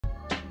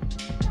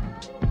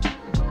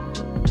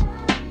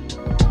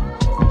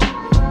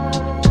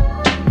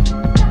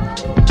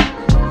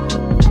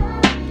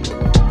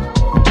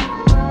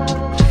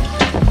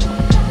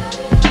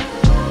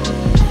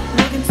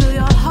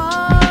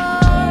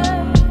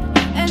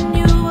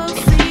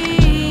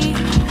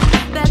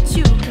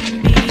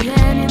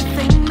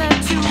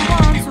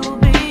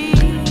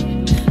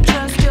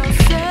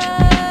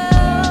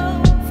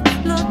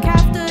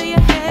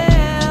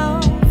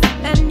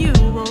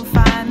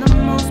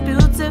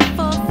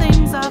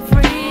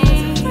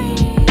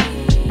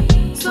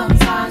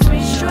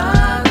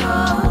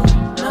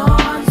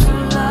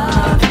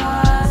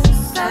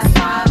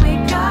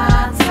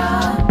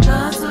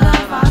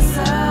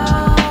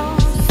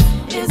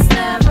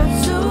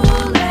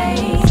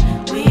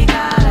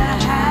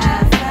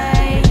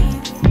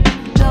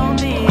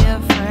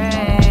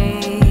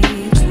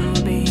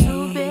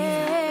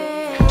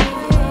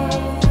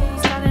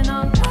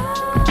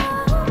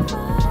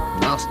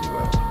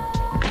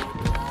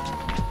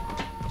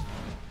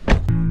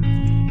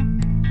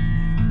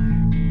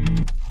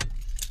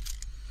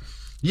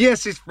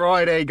Yes, it's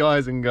Friday,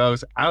 guys and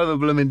girls. How the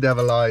blooming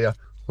devil are you?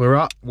 We're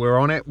up, we're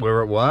on it,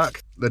 we're at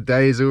work. The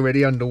day is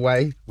already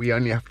underway. We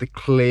only have to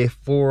clear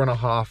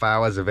 4.5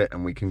 hours of it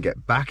and we can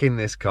get back in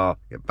this car,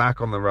 get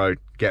back on the road,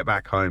 get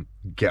back home,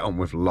 get on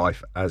with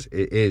life as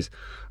it is.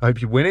 I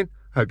hope you're winning.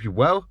 I hope you're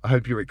well. I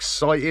hope you're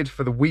excited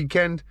for the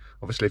weekend.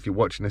 Obviously, if you're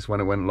watching this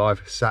when it went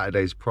live,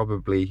 Saturday's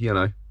probably, you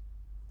know,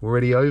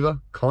 already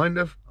over, kind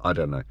of. I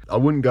don't know. I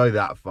wouldn't go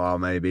that far,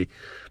 maybe.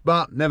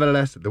 But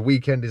nevertheless, the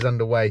weekend is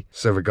underway.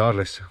 So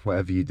regardless,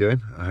 whatever you're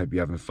doing, I hope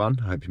you're having fun.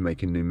 I hope you're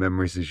making new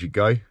memories as you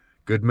go.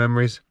 Good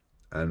memories.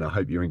 And I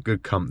hope you're in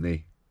good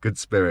company, good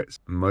spirits.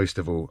 Most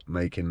of all,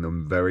 making the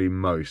very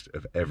most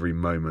of every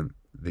moment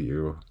that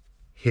you're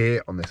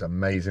here on this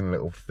amazing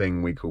little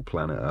thing we call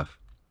planet Earth.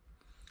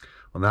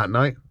 On that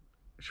note,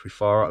 should we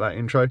fire up that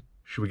intro?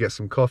 Should we get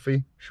some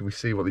coffee? Should we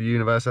see what the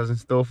universe has in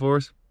store for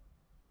us?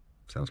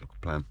 Sounds like a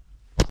plan.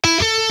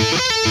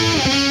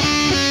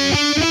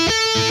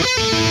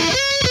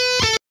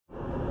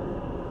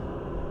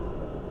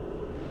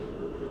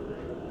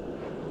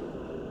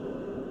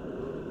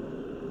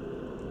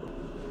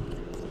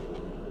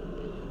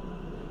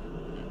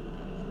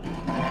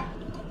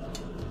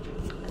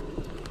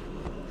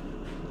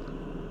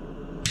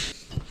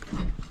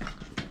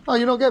 Oh,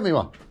 you not get me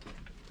one?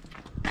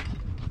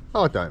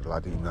 Oh, I don't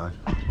bloody know.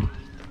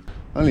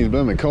 I need a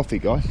blooming coffee,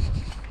 guys.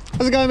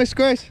 How's it going, Mr.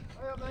 Chris?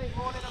 Mate,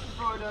 morning, happy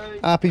Friday.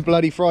 Happy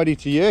bloody Friday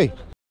to you.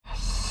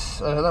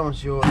 So that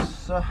one's yours,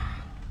 sir.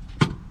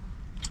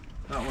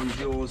 That one's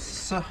yours,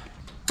 sir.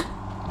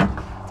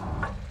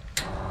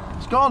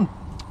 It's gone.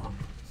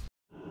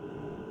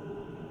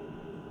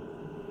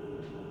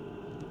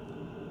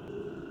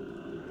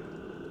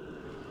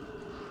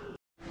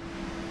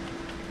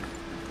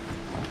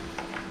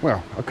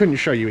 Well, I couldn't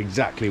show you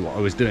exactly what I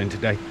was doing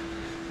today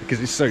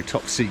because it's so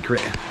top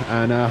secret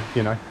and,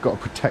 you know, got to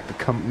protect the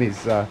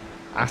company's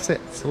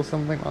assets or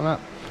something like that.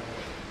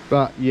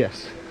 But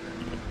yes,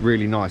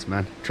 really nice,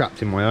 man.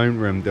 Trapped in my own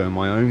room doing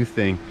my own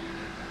thing,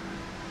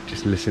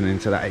 just listening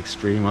to that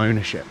extreme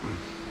ownership.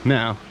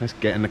 Now let's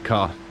get in the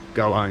car,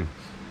 go home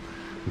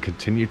and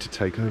continue to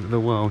take over the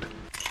world.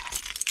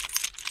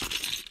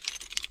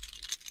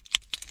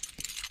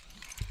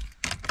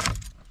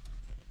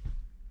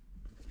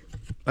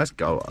 Let's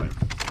go home.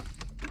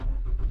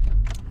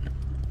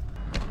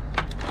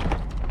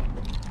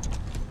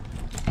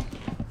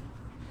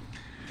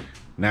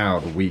 Now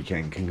the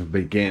weekend can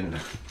begin.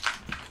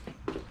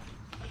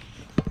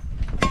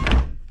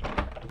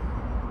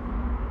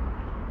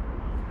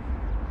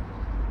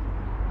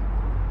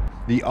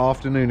 The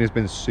afternoon has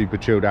been super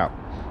chilled out.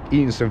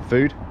 Eating some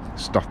food,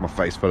 stuffed my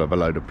face full of a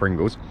load of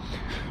Pringles.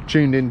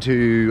 Tuned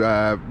into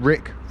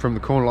Rick from the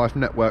Corn Life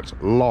Network's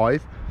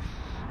live,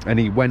 and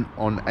he went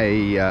on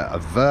a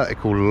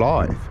vertical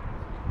live,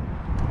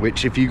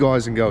 which, if you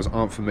guys and girls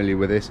aren't familiar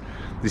with this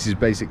is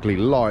basically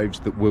lives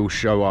that will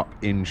show up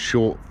in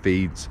short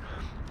feeds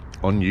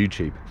on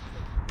YouTube.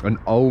 And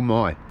oh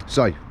my,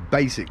 so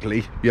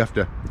basically you have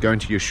to go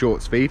into your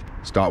shorts feed,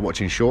 start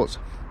watching shorts,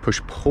 push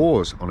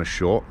pause on a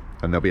short,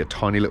 and there'll be a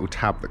tiny little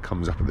tab that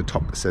comes up at the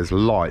top that says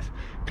live.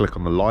 Click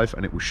on the live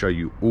and it will show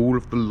you all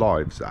of the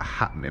lives that are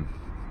happening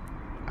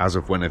as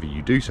of whenever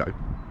you do so,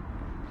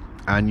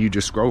 and you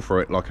just scroll through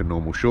it like a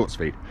normal shorts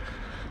feed.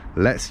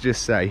 Let's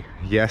just say,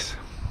 yes,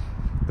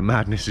 the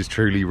madness is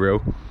truly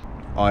real.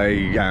 I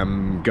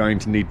am going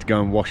to need to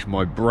go and wash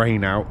my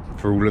brain out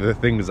for all of the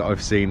things that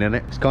I've seen in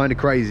it. It's kind of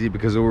crazy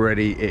because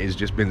already it has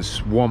just been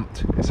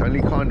swamped. It's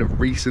only kind of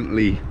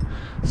recently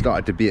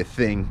started to be a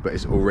thing, but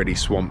it's already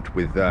swamped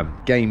with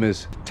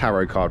gamers,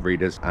 tarot card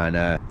readers,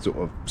 and sort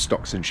of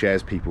stocks and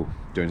shares people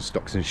doing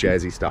stocks and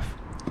sharesy stuff.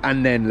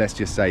 And then let's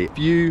just say a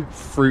few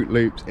Fruit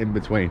Loops in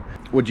between.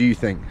 What do you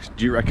think?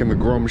 Do you reckon the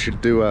Grom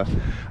should do a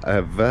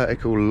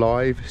vertical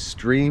live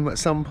stream at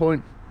some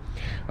point?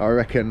 I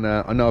reckon,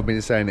 I know I've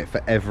been saying it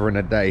forever and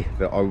a day,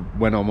 that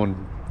when I'm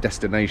on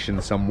destination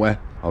somewhere,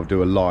 I'll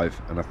do a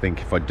live, and I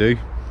think if I do,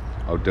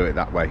 I'll do it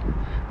that way.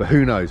 But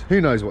who knows?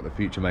 Who knows what the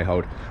future may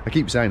hold? I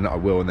keep saying that I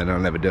will and then I'll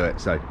never do it,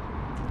 so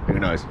who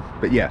knows?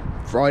 But yeah,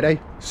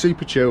 Friday,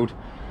 super chilled,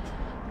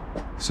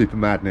 super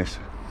madness.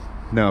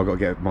 Now I've got to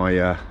get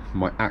my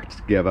my act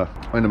together.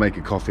 I'm going to make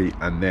a coffee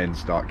and then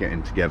start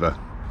getting together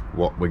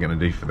what we're going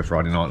to do for the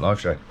Friday night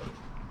live show.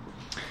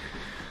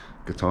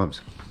 Good times.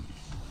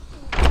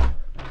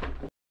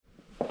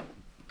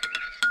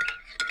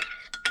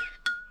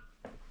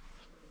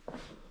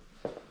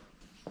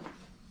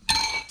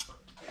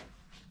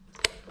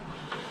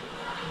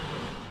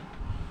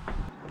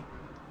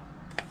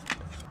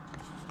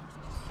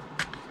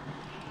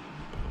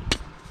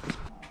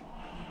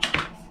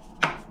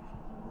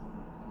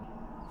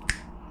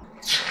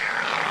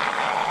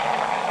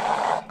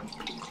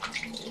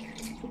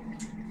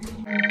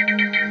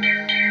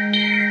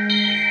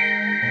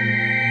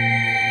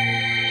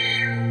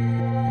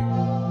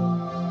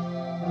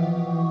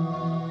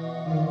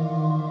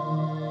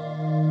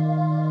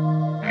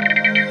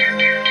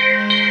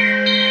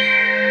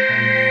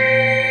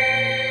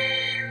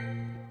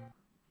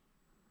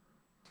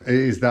 It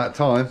is that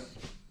time.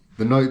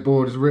 The note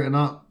board is written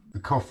up. The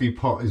coffee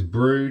pot is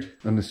brewed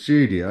and the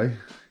studio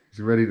is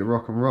ready to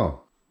rock and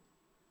roll.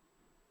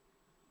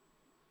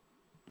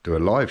 Do a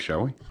live,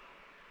 shall we?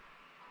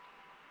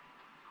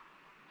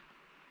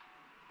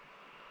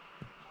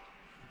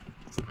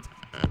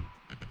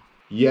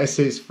 Yes,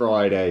 it's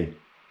Friday.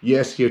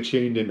 Yes, you're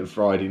tuned into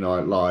Friday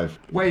Night Live.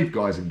 Wave,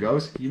 guys and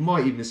girls. You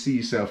might even see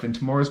yourself in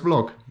tomorrow's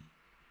vlog.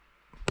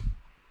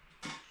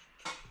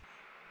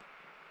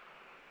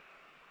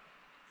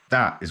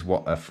 That is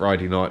what a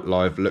Friday Night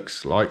Live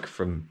looks like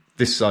from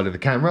this side of the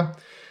camera.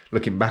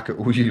 Looking back at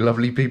all you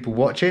lovely people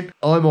watching.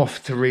 I'm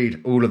off to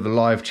read all of the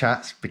live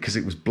chats because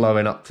it was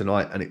blowing up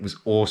tonight and it was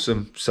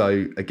awesome.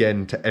 So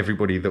again, to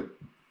everybody that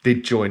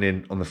did join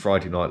in on the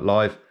Friday Night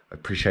Live, I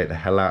appreciate the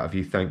hell out of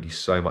you. Thank you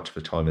so much for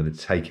the time and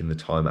taking the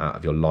time out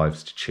of your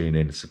lives to tune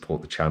in,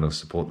 support the channel,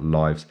 support the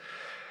lives.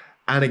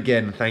 And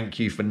again, thank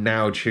you for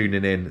now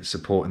tuning in,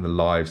 supporting the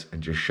lives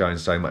and just showing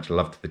so much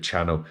love to the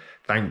channel.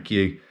 Thank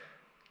you.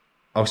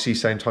 I'll see you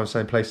same time,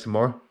 same place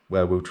tomorrow,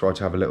 where we'll try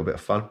to have a little bit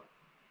of fun.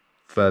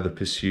 Further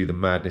pursue the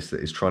madness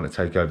that is trying to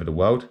take over the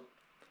world.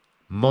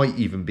 Might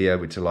even be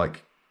able to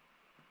like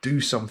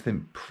do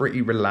something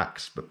pretty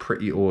relaxed but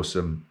pretty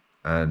awesome,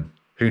 and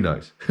who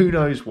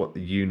knows what the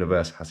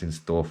universe has in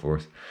store for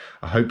us.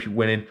 I hope you're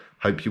winning,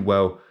 hope you're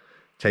well.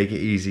 Take it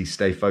easy,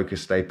 stay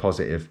focused, stay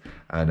positive,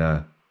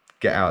 and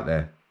get out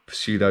there,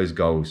 pursue those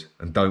goals,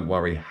 and don't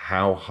worry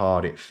how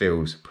hard it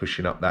feels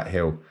pushing up that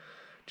hill.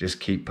 Just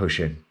keep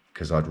pushing,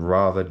 because I'd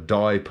rather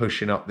die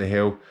pushing up the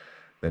hill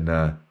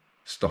than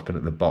stopping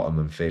at the bottom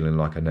and feeling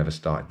like I never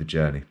started the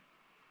journey.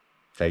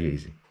 Take it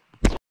easy.